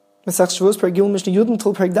Mesach Shavuos Perek Gimel Mishnah Yud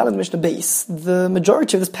until Perek Daled Mishnah Beis. The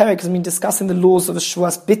majority of this perek has been discussing the laws of a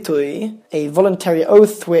Shavuos Bitui, a voluntary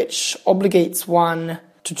oath which obligates one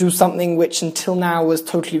to do something which until now was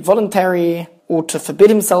totally voluntary, or to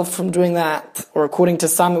forbid himself from doing that, or according to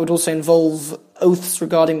some it would also involve oaths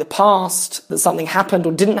regarding the past, that something happened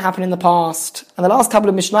or didn't happen in the past. And the last couple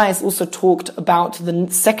of Mishnayos also talked about the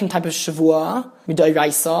second type of Shavua,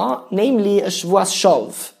 Midoraisa, namely a Shavuos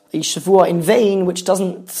Shov, a Shavua in vain which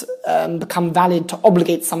doesn't become valid to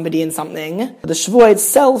obligate somebody in something. The Shavua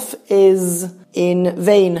itself is in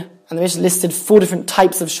vain. And the Mishnah listed 4 different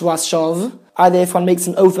types of Shavuos Shov. Either if one makes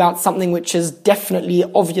an oath about something which is definitely,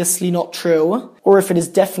 obviously not true, or if it is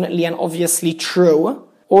definitely and obviously true,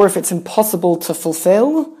 or if it's impossible to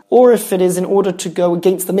fulfill, or if it is in order to go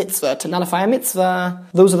against the mitzvah, to nullify a mitzvah.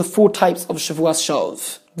 Those are the 4 types of Shavuos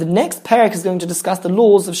Shov. The next perek is going to discuss the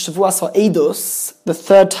laws of Shavuos Ha'edus, the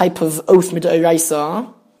third type of oath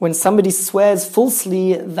midoraisa, when somebody swears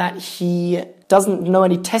falsely that he doesn't know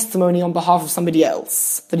any testimony on behalf of somebody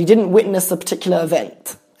else, that he didn't witness a particular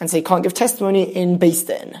event, and so he can't give testimony in Beis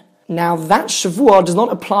Din. Now that Shavua does not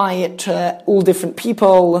apply to all different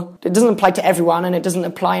people, it doesn't apply to everyone, and it doesn't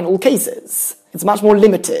apply in all cases. It's much more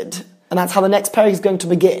limited, and that's how the next perek is going to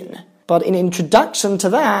begin. But in introduction to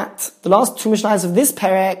that, the last 2 Mishnayos of this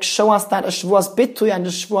perek show us that a Shavuos Bitui and a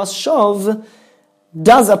Shavuos Shov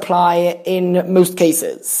does apply in most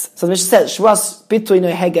cases. So the Mishnah says, Shavuos Bitui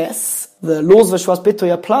no heges, the laws of Shavuos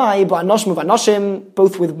Bitui apply, but anoshim v'anoshim,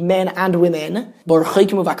 both with men and women,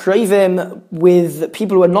 b'orchokim v'akreivim, with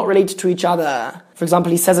people who are not related to each other. For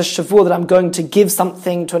example, he says a Shavua that I'm going to give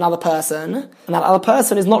something to another person, and that other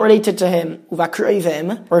person is not related to him,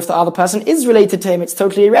 uv'akreivim, or if the other person is related to him, it's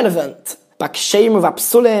totally irrelevant. B'ksheim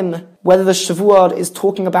v'apsulim, whether the Shavua is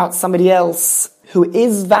talking about somebody else who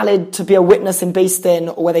is valid to be a witness in Beis Din,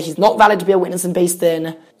 or whether he's not valid to be a witness in Beis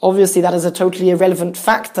Din, obviously that is a totally irrelevant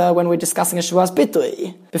factor when we're discussing a Shavuos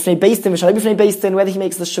Bitui. B'fnei Beis Din, v'shalei b'fnei Beis Din, whether he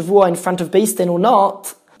makes the Shavua in front of Beis Din or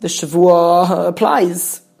not, the Shavua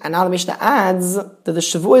applies. And now the Mishnah adds that the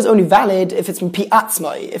Shavua is only valid if it's from pi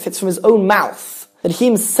atzmai, if it's from his own mouth, that he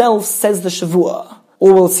himself says the Shavua.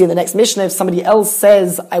 Or we'll see in the next Mishnah, if somebody else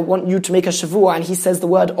says, I want you to make a Shavua, and he says the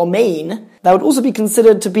word Omein, that would also be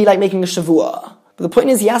considered to be like making a Shavua. But the point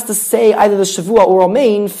is, he has to say either the Shavua or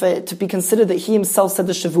Omein for it to be considered that he himself said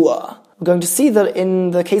the Shavua. We're going to see that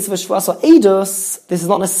in the case of a Shavuos Ha'edus, this is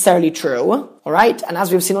not necessarily true. Alright? And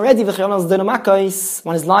as we've seen already,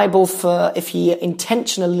 one is liable for, if he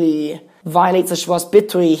intentionally violates a Shavuos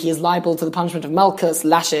Bitui, he is liable to the punishment of Malchus,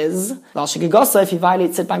 lashes. If he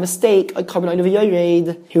violates it by mistake,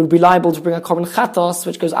 he would be liable to bring a korban chatos,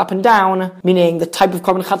 which goes up and down, meaning the type of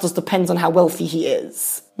korban chatos depends on how wealthy he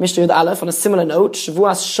is. Mishnah Yud Aleph, on a similar note,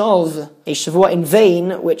 Shavuos Shov, a Shavua in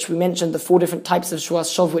vain, which we mentioned the 4 different types of Shavuos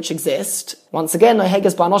Shov which exist. Once again,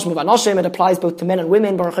 it applies both to men and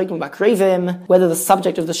women, whether the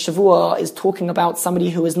subject of the Shavua is talking about somebody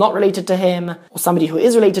who is not related to him, or somebody who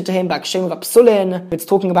is related to him, it's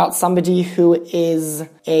talking about somebody who is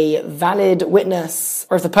a valid witness,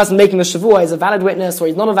 or if the person making the Shavua is a valid witness, or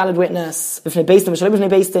he's not a valid witness, if he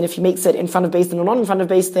makes it in front of Beis Din or not in front of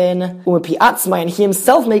Beis Din, and he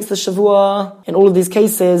himself makes the Shavua, in all of these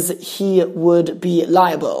cases, he would be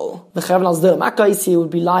liable. He would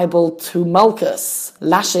be liable to Malchus,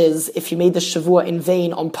 lashes, if he made the Shavua in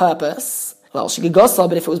vain on purpose. But if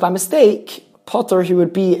it was by mistake, Potter, he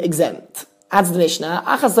would be exempt. Adds the Mishnah,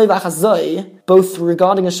 both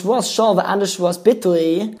regarding a Shavuos Shov and a Shavuos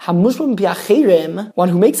Bitui, one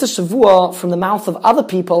who makes a Shavua from the mouth of other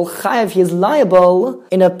people, chayav, he is liable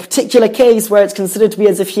in a particular case where it's considered to be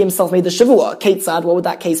as if he himself made the Shavua. Ketzad, what would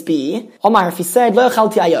that case be? Omar, if he said, Lo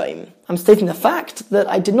achalti hayom, I'm stating the fact that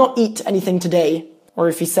I did not eat anything today. Or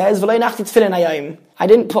if he says, V'lo nachti tefillin hayom, I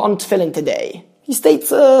didn't put on tefillin today. He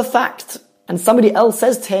states a fact. And somebody else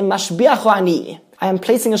says to him, Mashbiachu ani, I am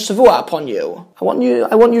placing a Shavua upon you. I want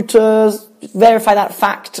you to verify that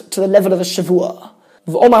fact to the level of a Shavua.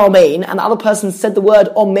 V'omar omein, and the other person said the word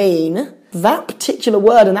omein, that particular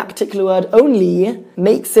word and that particular word only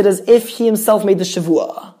makes it as if he himself made the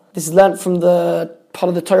Shavua. This is learnt from the part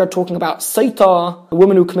of the Torah talking about Soita, the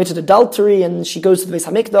woman who committed adultery, and she goes to the Beis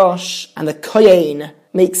HaMikdash, and the Kohen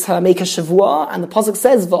makes her make a Shavua, and the Pasuk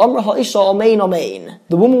says, V'omra ha'isha omein omein.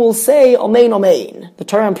 The woman will say, omein omein. The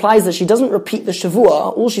Torah implies that she doesn't repeat the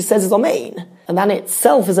Shavua, all she says is omein. And that in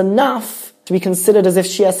itself is enough to be considered as if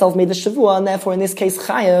she herself made the Shavua, and therefore in this case,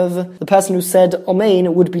 chayav, the person who said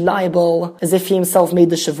omein, would be liable as if he himself made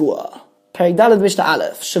the Shavua. Perek Daled Mishnah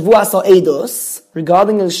Aleph, Shavuos or Eidos.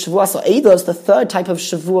 Regarding the Shavuos or Eidos, the third type of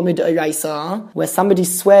Shavua Midoraisa, where somebody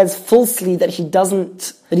swears falsely that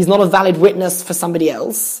he's not a valid witness for somebody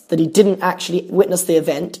else, that he didn't actually witness the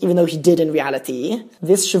event, even though he did in reality.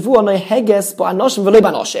 This Shavua no heges bo anoshim v'lo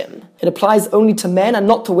banoshim. It applies only to men and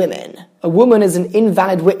not to women. A woman is an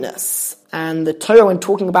invalid witness. And the Torah, when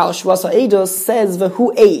talking about Shavuos or Eidos, says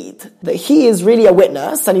v'hu eid, that he is really a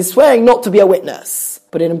witness, and he's swearing not to be a witness.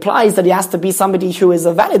 But it implies that he has to be somebody who is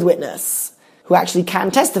a valid witness, who actually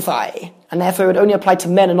can testify. And therefore it would only apply to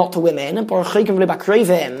men and not to women.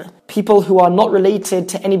 People who are not related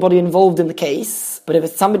to anybody involved in the case. But if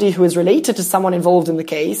it's somebody who is related to someone involved in the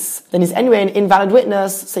case, then he's anyway an invalid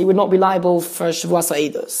witness, so he would not be liable for Shavuos or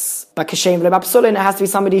Eidos. But it has to be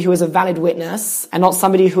somebody who is a valid witness, and not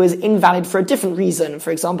somebody who is invalid for a different reason.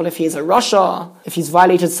 For example, if he is a rasha, if he's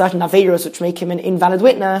violated certain aveiros which make him an invalid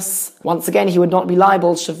witness, once again he would not be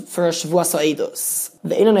liable for a Shavuos or Eidos.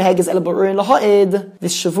 This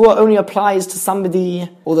Shavua only applies to somebody,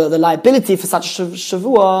 although the liability for such a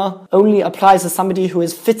Shavua only applies to somebody who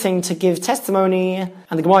is fitting to give testimony.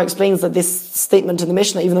 And the Gemara explains that this statement in the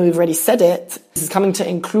Mishnah, even though we've already said it, this is coming to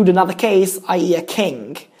include another case, i.e. a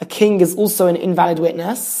king. A king is also an invalid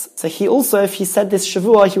witness. So he also, if he said this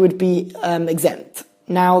Shavua, he would be exempt.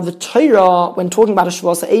 Now, the Torah, when talking about a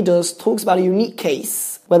Shavuos or Eidos, talks about a unique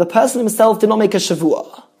case where the person himself did not make a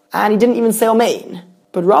Shavua. And he didn't even say Amen.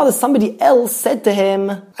 But rather somebody else said to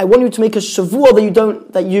him, I want you to make a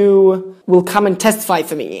Shavua that you will come and testify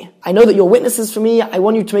for me. I know that you're witnesses for me. I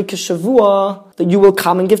want you to make a Shavua that you will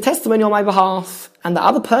come and give testimony on my behalf. And the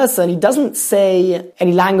other person, he doesn't say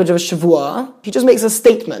any language of a Shavua. He just makes a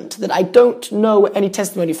statement that I don't know any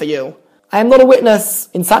testimony for you. I am not a witness.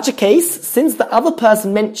 In such a case, since the other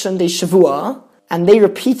person mentioned a Shavua, and they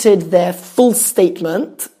repeated their full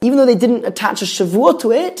statement, even though they didn't attach a Shavua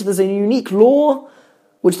to it, there's a unique law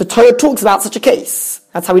which the Torah talks about such a case.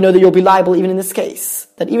 That's how we know that you'll be liable even in this case.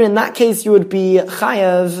 That even in that case you would be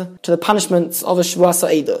chayav to the punishments of a Shavuos or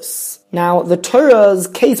Eidos. Now, the Torah's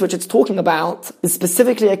case which it's talking about is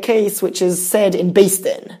specifically a case which is said in Beis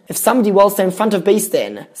Din. If somebody whilst they're in front of Beis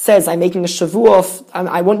Din says, I'm making a Shavuot,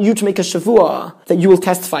 I want you to make a Shavuot that you will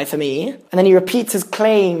testify for me, and then he repeats his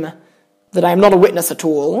claim that I am not a witness at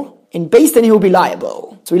all, in Beis Din he will be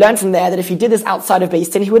liable. So we learn from there that if he did this outside of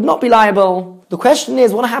Beis Din, he would not be liable. The question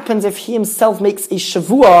is, what happens if he himself makes a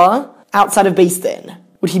Shavua outside of Beis Din?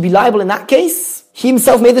 Would he be liable in that case? He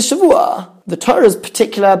himself made the Shavua. The Torah is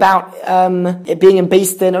particular about it being in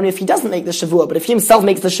Beis Din only if he doesn't make the Shavua, but if he himself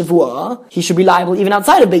makes the Shavua, he should be liable even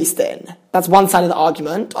outside of Beis Din. That's one side of the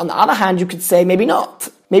argument. On the other hand, you could say maybe not.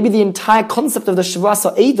 Maybe the entire concept of the Shavuos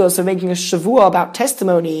or Eidos, of making a Shavua about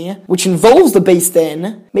testimony, which involves the Beis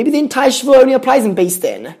Din, maybe the entire Shavua only applies in Beis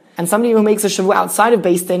Din. And somebody who makes a Shavua outside of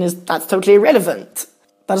Beis Din, that's totally irrelevant.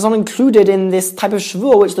 That is not included in this type of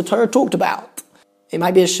Shavua which the Torah talked about. It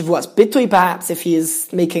might be a Shavuos Bitui perhaps, if he is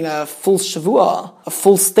making a full Shavua, a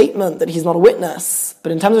full statement that he's not a witness.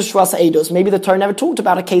 But in terms of Shavuos Eidos, maybe the Torah never talked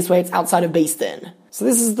about a case where it's outside of Beis Din. So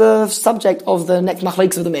this is the subject of the next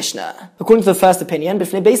machlokes of the Mishnah. According to the first opinion,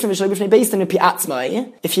 if he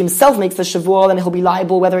himself makes the Shavua, then he'll be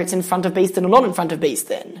liable whether it's in front of Beis Din or not in front of Beis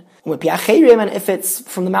Din. And if it's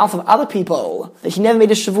from the mouth of other people, that he never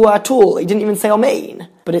made a Shavua at all, he didn't even say Amen.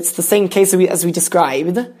 But it's the same case as we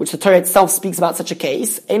described, which the Torah itself speaks about such a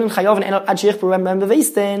case. They wouldn't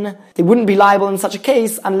be liable in such a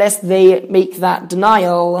case unless they make that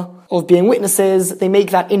denial of being witnesses, they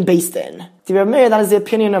make that in Beis Din. That is the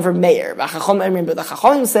opinion of Rav Meir. But the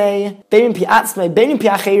Chachamim say,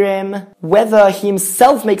 whether he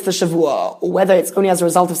himself makes the Shavua, or whether it's only as a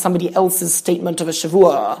result of somebody else's statement of a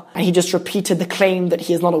Shavua, and he just repeated the claim that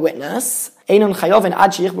he is not a witness, they wouldn't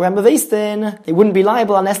be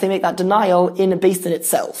liable unless they make that denial in Beis Din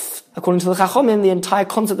itself. According to the Chachamim, the entire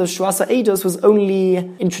concept of Shavuos or Eidos was only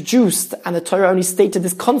introduced, and the Torah only stated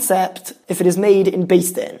this concept if it is made in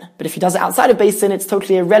Beis Din. But if he does it outside of Beis Din, it's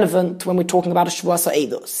totally irrelevant when we're talking about a Shavuos or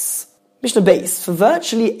Eidos. Mishnah Beis, for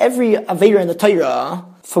virtually every Aveira in the Torah,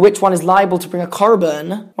 for which one is liable to bring a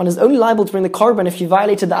korban, one is only liable to bring the korban if he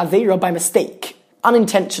violated the Aveira by mistake,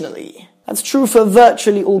 unintentionally. That's true for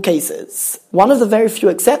virtually all cases. One of the very few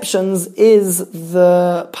exceptions is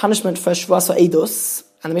the punishment for Shavuos or Eidos.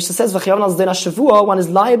 And the Mishnah says, one is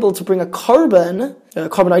liable to bring a korban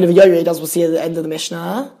oilev yored, as we'll see at the end of the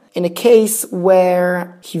Mishnah, in a case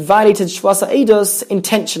where he violated Shavuos or Eidos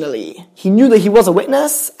intentionally. He knew that he was a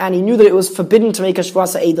witness, and he knew that it was forbidden to make a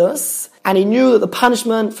Shavuos or Eidos, and he knew that the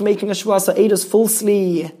punishment for making a Shavuos or Eidos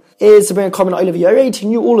falsely is to bring a korban oilev yored. He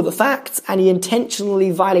knew all of the facts, and he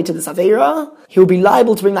intentionally violated this aveira. He will be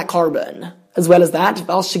liable to bring that korban. As well as that,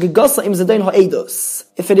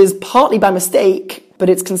 if it is partly by mistake, but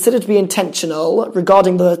it's considered to be intentional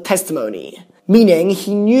regarding the testimony. Meaning,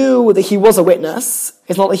 he knew that he was a witness.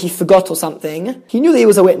 It's not that he forgot or something. He knew that he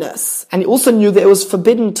was a witness. And he also knew that it was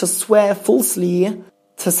forbidden to swear falsely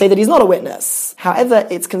to say that he's not a witness. However,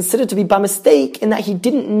 it's considered to be by mistake in that he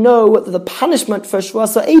didn't know that the punishment for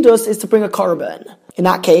Shavuos Eidos is to bring a korban. In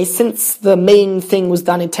that case, since the main thing was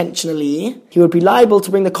done intentionally, he would be liable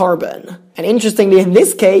to bring the korban. And interestingly, in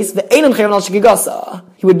this case,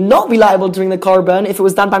 he would not be liable to bring the korban if it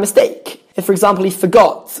was done by mistake. If, for example, he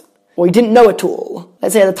forgot, or he didn't know at all.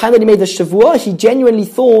 Let's say at the time that he made the Shavuot, he genuinely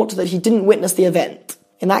thought that he didn't witness the event.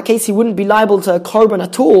 In that case, he wouldn't be liable to a korban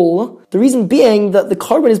at all. The reason being that the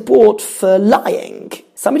korban is brought for lying.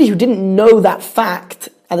 Somebody who didn't know that fact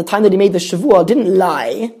at the time that he made the Shavuot didn't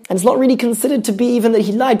lie, and it's not really considered to be even that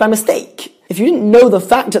he lied by mistake. If you didn't know the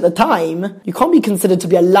fact at the time, you can't be considered to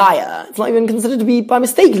be a liar. It's not even considered to be by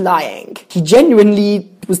mistake lying. He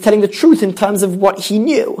genuinely was telling the truth in terms of what he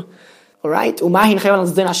knew. Alright?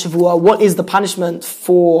 What is the punishment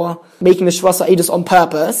for making the Shavuos Eidos on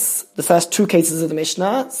purpose? The first two cases of the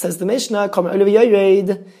Mishnah, says the Mishnah,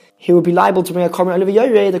 he would be liable to bring a korban olav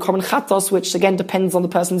yored, a korban chatos, which again depends on the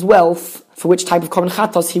person's wealth, for which type of korban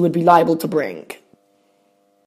chatos he would be liable to bring.